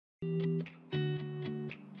Hello,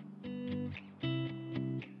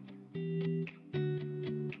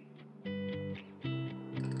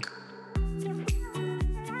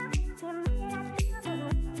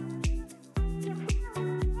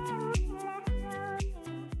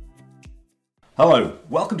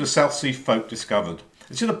 welcome to Southsea Folk Discovered.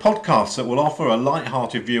 This is a podcast that will offer a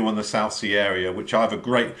light-hearted view on the Southsea area, which I have a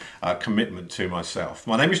great commitment to myself.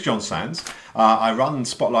 My name is John Sands. I run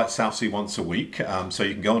Spotlight Southsea once a week, so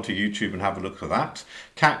you can go onto YouTube and have a look at that,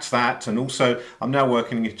 catch that, and also I'm now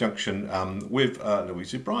working in conjunction with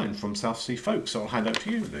Louise O'Brien from Southsea Folk, so I'll hand over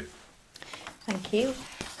to you, Lou. Thank you.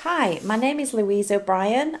 Hi, my name is Louise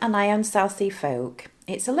O'Brien and I own Southsea Folk.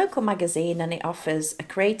 It's a local magazine and it offers a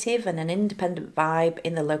creative and an independent vibe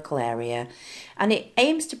in the local area, and it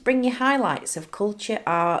aims to bring you highlights of culture,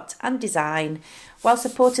 art and design while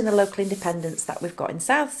supporting the local independence that we've got in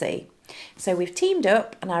Southsea. So we've teamed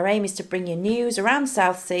up and our aim is to bring you news around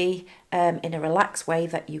Southsea in a relaxed way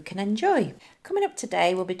that you can enjoy. Coming up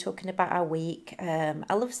today, we'll be talking about our week.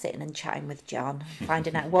 I love sitting and chatting with John,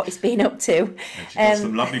 finding out what he's been up to. She's got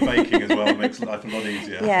some lovely baking as well, it makes life a lot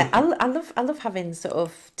easier. Yeah, I love having sort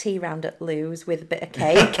of tea round at Lou's with a bit of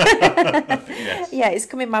cake. Yes. Yeah, it's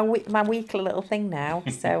coming my weekly little thing now.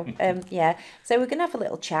 So so we're gonna have a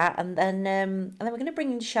little chat, and then we're gonna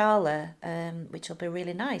bring in Charla, which will be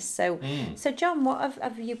really nice. So John, what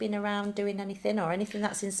have you been around doing? Anything or anything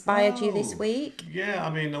that's inspired you this week? Yeah, I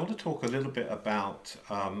mean, I want to talk a little bit about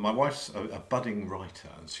my wife's a budding writer,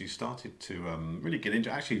 and she started to really get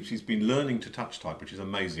into. Actually, she's been learning to touch type, which is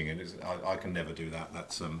amazing, and I can never do that.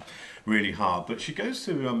 That's really hard. But she goes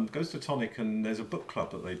to Tonic, and there's a book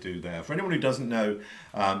club that they do there. For anyone who doesn't know,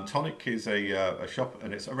 Tonic is a shop,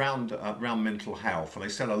 and it's around mental health, and they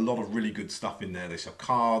sell a lot of really good stuff in there. They sell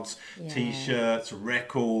cards, T-shirts,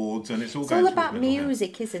 records, and it's all about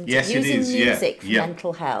music, isn't it? Yes, it is. Using music for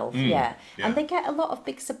mental health. Yeah. And they get a lot of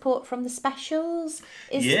big support from the Specials.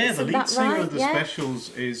 The lead singer of the Yeah.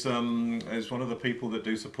 Specials is one of the people that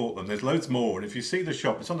do support them. There's loads more, and if you see the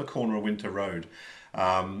shop, it's on the corner of Winter Road.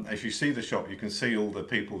 If you see the shop, you can see all the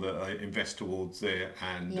people that invest towards there,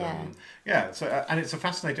 and and it's a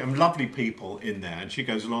fascinating and lovely people in there. And she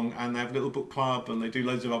goes along, and they have a little book club, and they do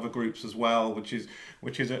loads of other groups as well, which is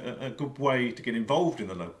a good way to get involved in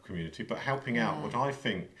the local community, but helping out what I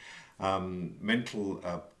think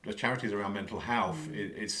the charities around mental health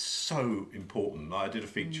is so important. I did a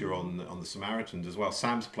feature on the Samaritans as well,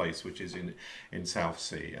 Sam's Place, which is in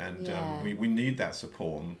Southsea, and we need that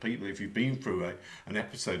support. And people, if you've been through an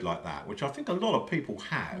episode like that, which I think a lot of people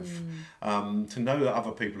have, to know that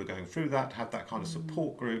other people are going through that, to have that kind of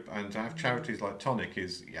support group, and to have charities like Tonic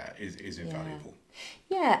is invaluable.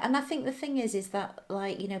 Yeah, and I think the thing is that,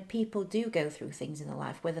 like, you know, people do go through things in their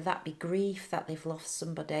life, whether that be grief, that they've lost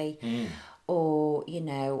somebody, or, you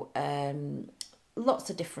know, lots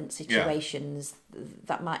of different situations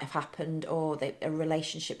that might have happened, or a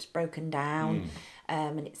relationship's broken down,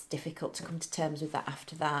 and it's difficult to come to terms with that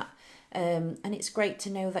after that. And it's great to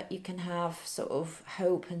know that you can have sort of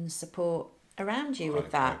hope and support around you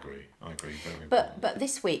with that. I agree. Very But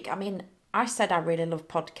this week, I mean, I said I really love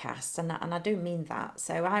podcasts, and I do mean that.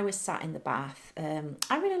 So I was sat in the bath.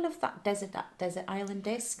 I really love that Desert Island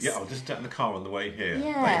Discs. Yeah, I listened to that in the car on the way here.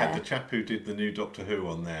 Yeah. They had the chap who did the new Doctor Who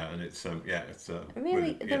on there, and it's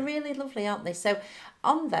they're really lovely, aren't they? So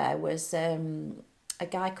on there was a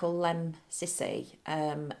guy called Lem Sissy,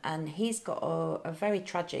 and he's got a very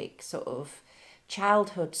tragic sort of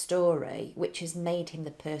childhood story which has made him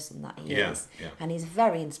the person that he is, and he's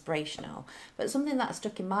very inspirational. But something that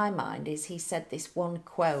stuck in my mind is he said this one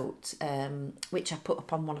quote, which I put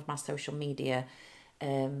up on one of my social media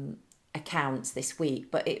accounts this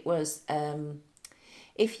week, but it was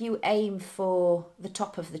if you aim for the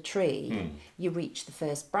top of the tree, you reach the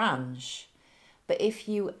first branch. But if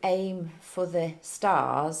you aim for the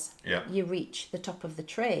stars, you reach the top of the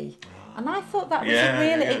tree. And I thought that was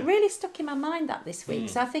it really stuck in my mind that this week.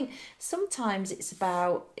 So I think sometimes it's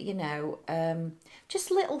about, you know,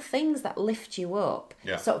 just little things that lift you up,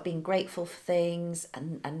 sort of being grateful for things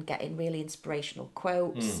and getting really inspirational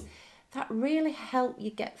quotes. That really help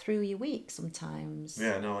you get through your week sometimes.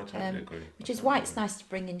 Yeah, no, I totally agree. Which is why it's nice to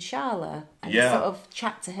bring in Charla and sort of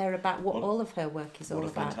chat to her about what all of her work is all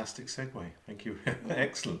about. What a fantastic segue. Thank you.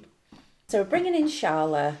 Excellent. So we're bringing in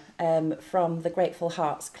Charla from the Grateful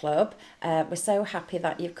Hearts Club. We're so happy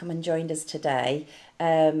that you've come and joined us today.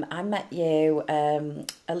 I met you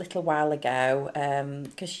a little while ago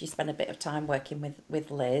because you spent a bit of time working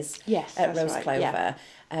with Liz Yes, at that's Rose right, Clover. yeah.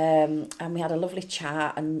 And we had a lovely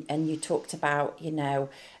chat, and you talked about,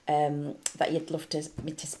 that you'd love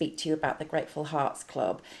me to speak to you about the Grateful Hearts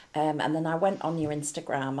Club. And then I went on your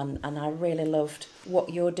Instagram and I really loved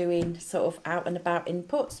what you're doing sort of out and about in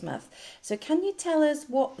Portsmouth. So can you tell us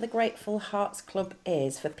what the Grateful Hearts Club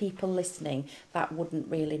is for people listening that wouldn't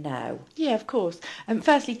really know? Yeah, of course.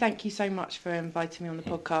 Firstly, thank you so much for inviting me on the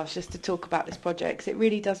podcast just to talk about this project, 'cause it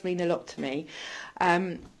really does mean a lot to me.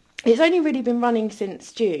 It's only really been running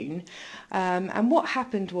since June, and what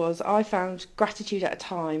happened was I found gratitude at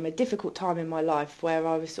a difficult time in my life where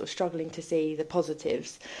I was sort of struggling to see the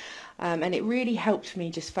positives, and it really helped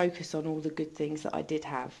me just focus on all the good things that I did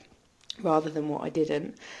have rather than what I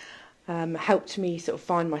didn't. Helped me sort of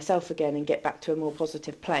find myself again and get back to a more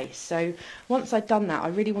positive place. So once I'd done that, I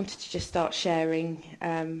really wanted to just start sharing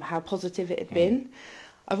how positive it had been.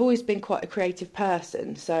 I've always been quite a creative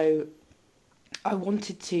person, so I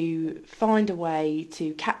wanted to find a way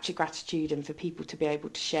to capture gratitude and for people to be able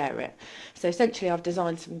to share it. So essentially I've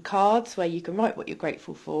designed some cards where you can write what you're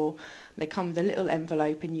grateful for. They come with a little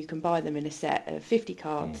envelope and you can buy them in a set of 50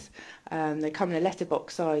 cards. They come in a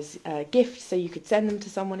letterbox size gift, so you could send them to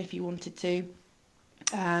someone if you wanted to.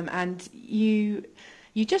 And you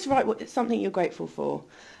just write something you're grateful for.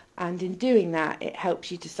 And in doing that, it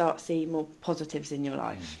helps you to start seeing more positives in your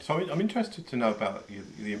life. So I'm interested to know about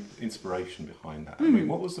the inspiration behind that. I mean,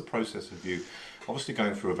 what was the process of you obviously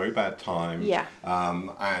going through a very bad time,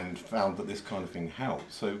 and found that this kind of thing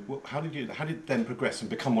helped? So how did it then progress and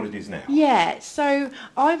become what it is now? Yeah, so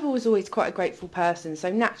I was always quite a grateful person.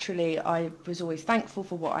 So naturally, I was always thankful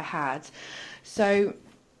for what I had. So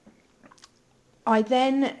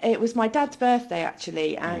it was my dad's birthday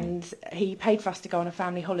actually, and he paid for us to go on a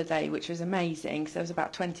family holiday, which was amazing. So there was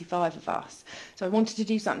about 25 of us. So I wanted to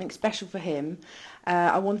do something special for him.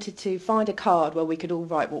 I wanted to find a card where we could all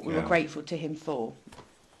write what we were grateful to him for.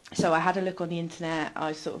 So I had a look on the internet.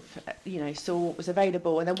 I sort of, saw what was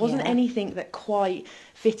available, and there wasn't anything that quite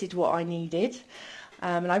fitted what I needed.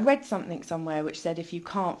 And I read something somewhere which said if you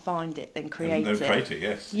can't find it, then create it. Create it,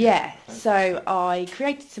 yes. Yeah. So I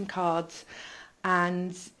created some cards.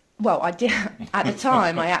 And, well, I did, at the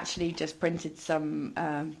time, I actually just printed some,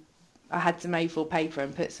 I had some A4 paper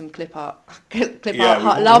and put some clip art,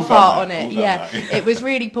 love heart on it. Yeah, it was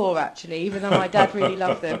really poor, actually, even though my dad really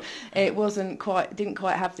loved them. It didn't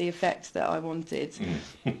quite have the effect that I wanted.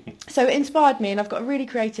 So it inspired me, and I've got a really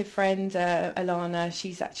creative friend, Alana.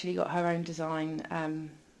 She's actually got her own design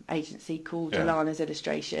agency called Alana's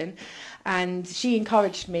Illustration, and she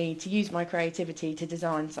encouraged me to use my creativity to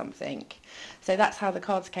design something. So that's how the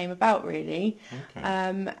cards came about, really.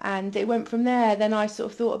 And it went from there. Then I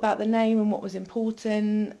sort of thought about the name and what was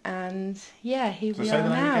important, and here we are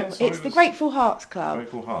now. It's the Grateful Hearts Club.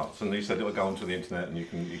 Grateful Hearts, and you said it'll go onto the internet and you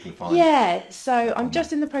can find. Yeah, so I'm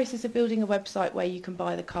just in the process of building a website where you can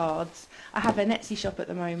buy the cards. I have an Etsy shop at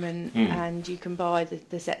the moment, and you can buy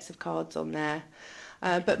the sets of cards on there.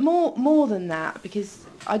 But more than that, because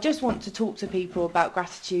I just want to talk to people about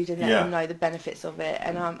gratitude and let them know the benefits of it,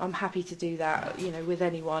 and I'm happy to do that, with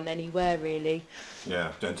anyone, anywhere, really.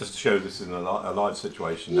 Yeah, just to show this is a live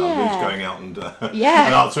situation now. Who's going out and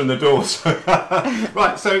and answering the doors?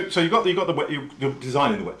 Right. So you're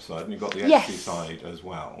designing the website, and you've got the Etsy side as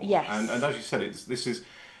well. Yes. And as you said,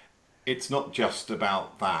 it's not just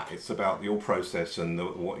about that. It's about your process and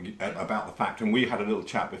about the fact. And we had a little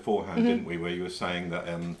chat beforehand, didn't we, where you were saying that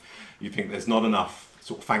you think there's not enough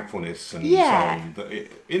sort of thankfulness and so on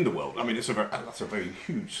in the world. I mean, that's a very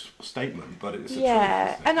huge statement, but it's a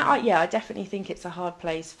truth. And I definitely think it's a hard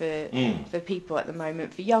place for people at the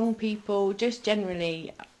moment, for young people, just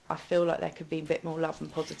generally. I feel like there could be a bit more love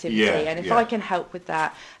and positivity, and if I can help with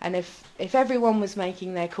that, and if everyone was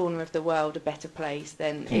making their corner of the world a better place,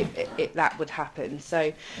 then that would happen.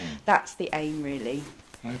 So that's the aim, really.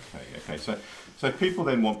 Okay. So if people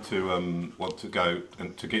then want to go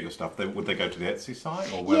and to get your stuff, would they go to the Etsy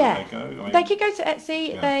site, or where would they go? I mean, they could go to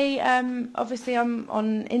Etsy. They obviously I'm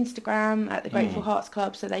on Instagram at the Grateful Hearts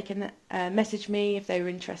Club, so they can message me if they were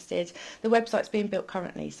interested. The website's being built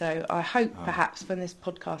currently, so I hope perhaps when this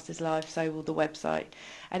podcast is live, so will the website,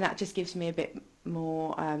 and that just gives me a bit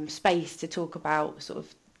more space to talk about sort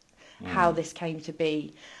of how this came to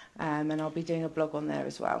be. And I'll be doing a blog on there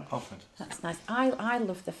as well. Oh, fantastic. That's nice. I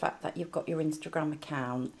love the fact that you've got your Instagram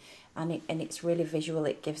account, and it's really visual.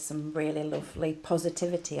 It gives some really lovely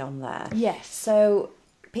positivity on there. Yes. So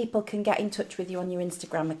people can get in touch with you on your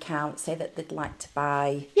Instagram account, say that they'd like to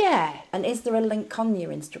buy. Yeah. And is there a link on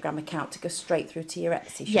your Instagram account to go straight through to your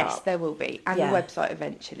Etsy shop? Yes, there will be. And Yeah. the website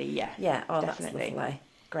eventually, yeah. Yeah, oh, definitely. That's lovely.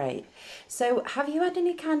 Great. So have you had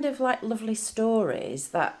any kind of like lovely stories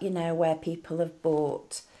that, you know, where people have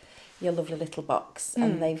bought your lovely little box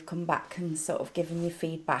and they've come back and sort of given you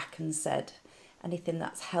feedback and said anything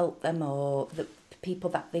that's helped them, or the people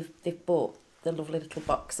that they've bought the lovely little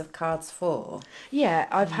box of cards for? Yeah,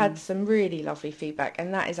 I've had some really lovely feedback,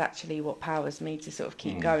 and that is actually what powers me to sort of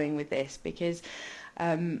keep going with this, because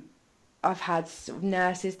I've had sort of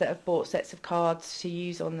nurses that have bought sets of cards to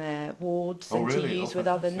use on their wards and to use with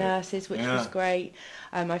other nurses, which was great.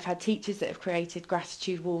 I've had teachers that have created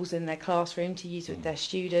gratitude walls in their classroom to use with their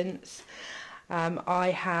students.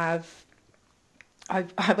 I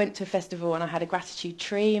went to a festival and I had a gratitude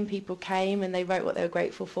tree, and people came and they wrote what they were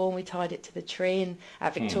grateful for, and we tied it to the tree. And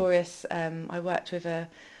at Victorious, I worked with a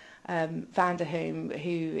Vanderhoom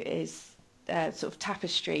who is sort of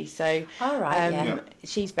tapestry. So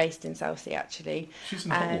she's based in Southsea actually. She's in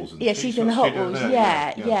the Hot Walls. Yeah, she's in the Hot Walls.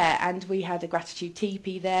 Yeah. And we had a gratitude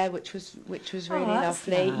teepee there, which was really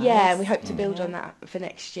lovely. Nice. Yeah, and we hope to build on that for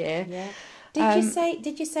next year. Yeah.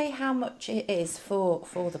 Did you say how much it is for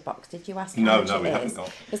the box? Did you ask how much it is? No, we haven't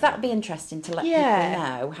got. Because that would be interesting to let people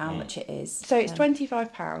know how much it is. So it's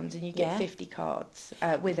 £25 and you get 50 cards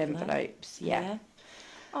with envelopes. Yeah.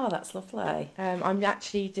 Oh, that's lovely. I'm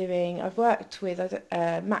actually I've worked with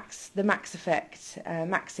the Max Effect,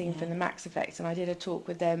 Maxine from the Max Effect, and I did a talk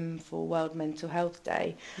with them for World Mental Health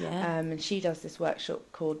Day. Yeah. And she does this workshop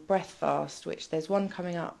called Breath Fast, which there's one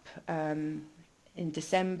coming up in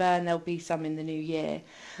December, and there'll be some in the new year.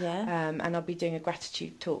 Yeah. And I'll be doing a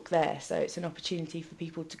gratitude talk there, so it's an opportunity for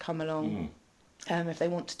people to come along. If they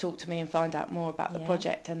want to talk to me and find out more about the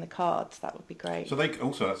project and the cards, that would be great. So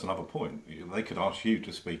that's another point. They could ask you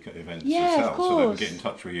to speak at events Yeah, yourself. of course. So they would get in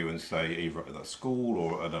touch with you and say either at a school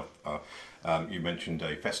or at you mentioned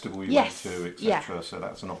a festival you went to, etc. Yeah. So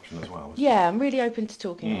that's an option as well. Yeah, I'm really open to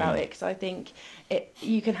talking about it, because I think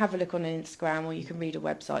you can have a look on Instagram or you can read a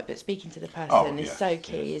website, but speaking to the person is so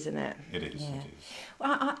key, isn't it? It is. Yeah. It is.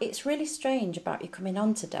 Well, it's really strange about you coming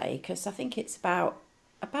on today, because I think it's about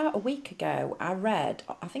a week ago I read,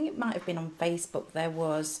 I think it might have been on Facebook, there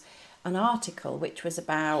was an article which was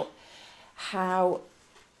about how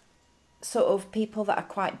sort of people that are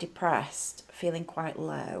quite depressed, feeling quite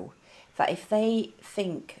low, that if they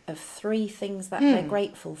think of 3 things that they're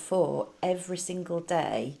grateful for every single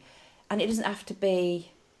day, and it doesn't have to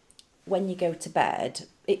be when you go to bed,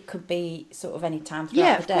 it could be sort of any time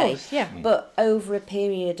throughout the day. Course, yeah. But over a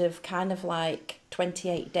period of kind of like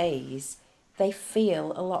 28 days, they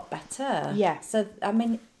feel a lot better. Yeah. So, I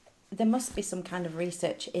mean, there must be some kind of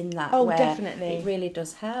research in that Oh, where definitely. it really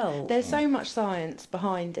does help. There's so much science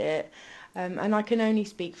behind it, and I can only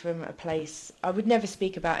speak from a place. I would never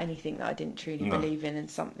speak about anything that I didn't truly believe in,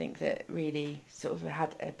 and something that really sort of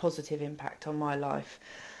had a positive impact on my life.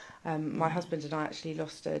 My husband and I actually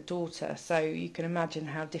lost a daughter, so you can imagine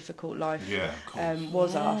how difficult life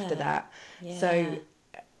was after that. Yeah. So,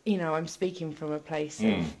 you know, I'm speaking from a place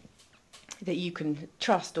of that you can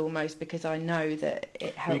trust almost, because I know that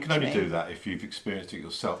it helped. Well, you can only me. do that if you've experienced it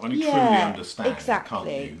yourself and you Yeah, truly understand, exactly.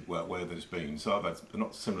 can't you, where there's been. So I've had,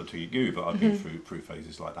 not similar to you, but I've been through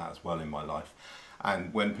phases like that as well in my life.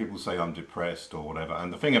 And when people say I'm depressed or whatever,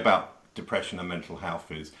 and the thing about depression and mental health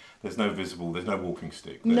is there's no walking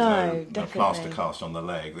stick, there's no plaster cast on the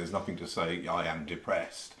leg, there's nothing to say I am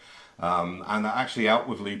depressed. And actually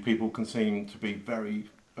outwardly people can seem to be very,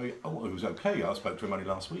 oh, it was okay. I spoke to him only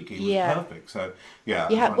last week. He was perfect. So, yeah.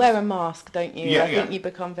 You wear a mask, don't you? Yeah, I think you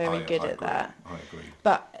become very good at agree. that. I agree.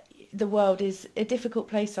 But the world is a difficult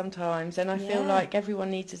place sometimes, and I feel like everyone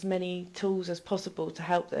needs as many tools as possible to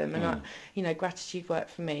help them. And gratitude worked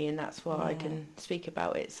for me, and that's why I can speak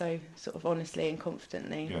about it so sort of honestly and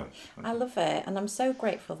confidently. Yeah. I love it, and I'm so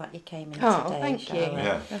grateful that you came in today. Oh, thank you. Charla.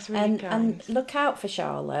 Yeah. That's really kind. And look out for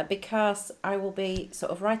Charla, because I will be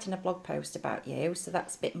sort of writing a blog post about you, so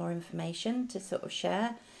that's a bit more information to sort of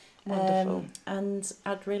share. Wonderful. And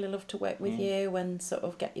I'd really love to work with you and sort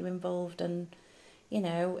of get you involved, and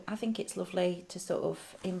I think it's lovely to sort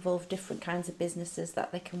of involve different kinds of businesses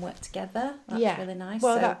that they can work together. That's really nice.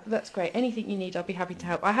 Well, that's great. Anything you need, I'll be happy to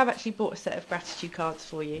help. I have actually bought a set of gratitude cards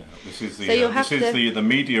for you. Yeah. This is the So the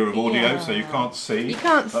media of audio, so you can't see. You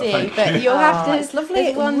can't see, but you'll have to. It's lovely.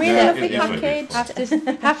 There's one Really lovely it is really package.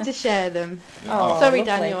 beautiful. Have to share them. Oh, Sorry, lovely,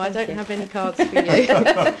 Daniel, I thank don't you. have any cards for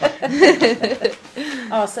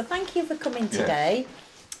you. So thank you for coming today.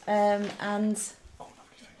 And Oh,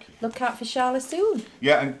 lovely, thank you. look out for Charla soon.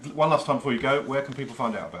 Yeah, and one last time before you go, where can people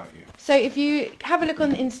find out about you? So if you have a look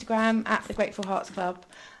on Instagram at the Grateful Hearts Club,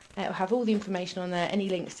 it'll have all the information on there, any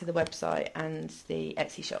links to the website and the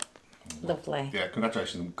Etsy shop. Lovely. Yeah,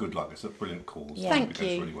 congratulations and good luck. It's a brilliant cause. Yeah. Thank It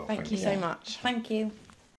goes you. really well. Thank you so much. Thank you.